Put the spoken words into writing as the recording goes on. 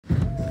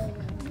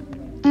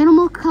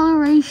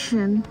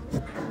Coloration.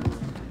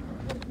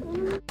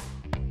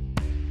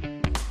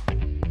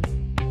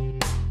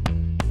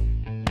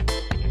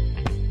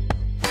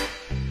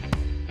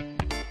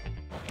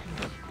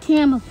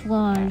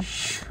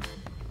 Camouflage.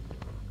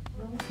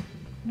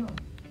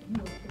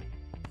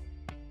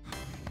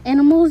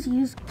 Animals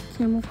use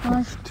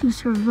camouflage to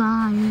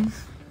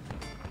survive.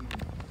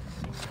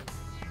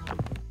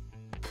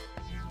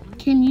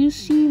 Can you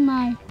see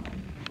my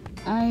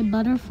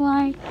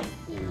butterfly?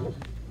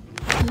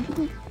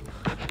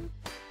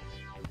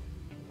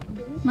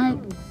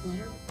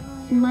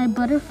 My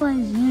butterfly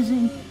is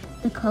using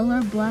the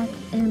color black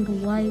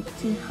and white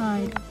to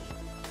hide.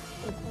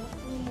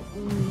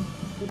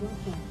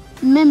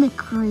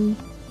 Mimicry.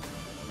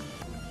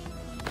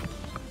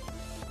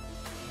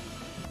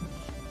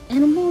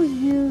 Animals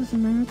use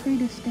mimicry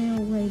to stay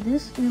away.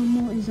 This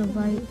animal is a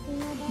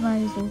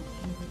visor.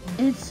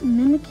 It's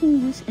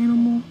mimicking this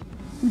animal,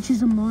 which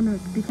is a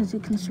monarch, because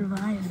it can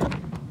survive.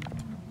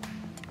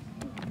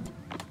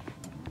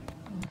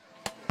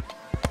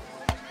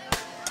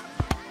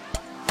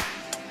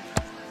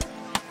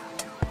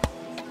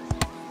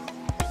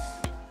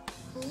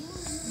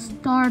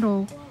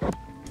 Startle.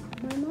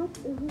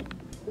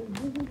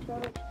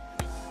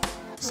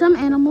 Some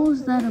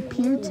animals that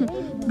appear to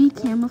be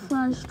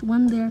camouflaged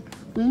when their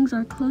wings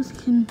are closed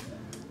can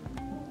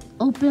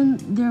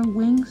open their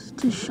wings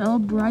to show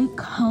bright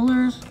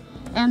colors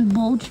and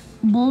bold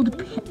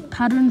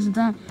patterns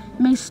that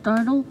may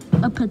startle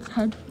a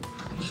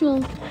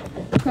potential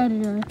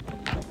predator.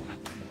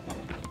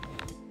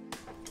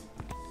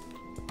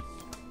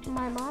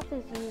 My moth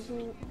is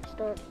using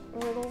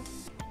startle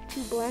to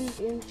blend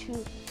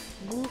into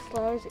blue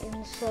flowers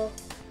and so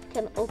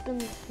can open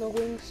the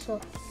wings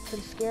so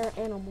can scare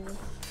animals.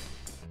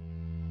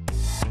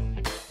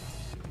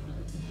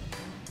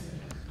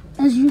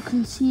 As you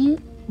can see,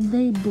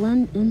 they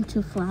blend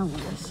into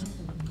flowers.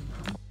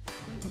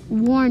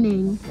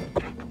 Warning.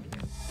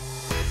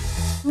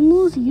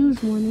 Animals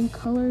use warning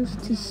colors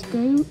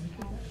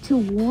to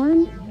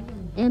warn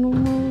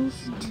animals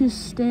to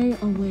stay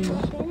away.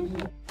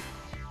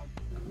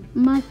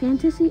 My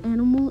fantasy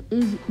animal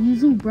is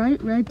using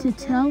bright red to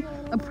tell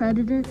a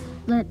predator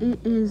that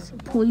it is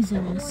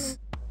poisonous.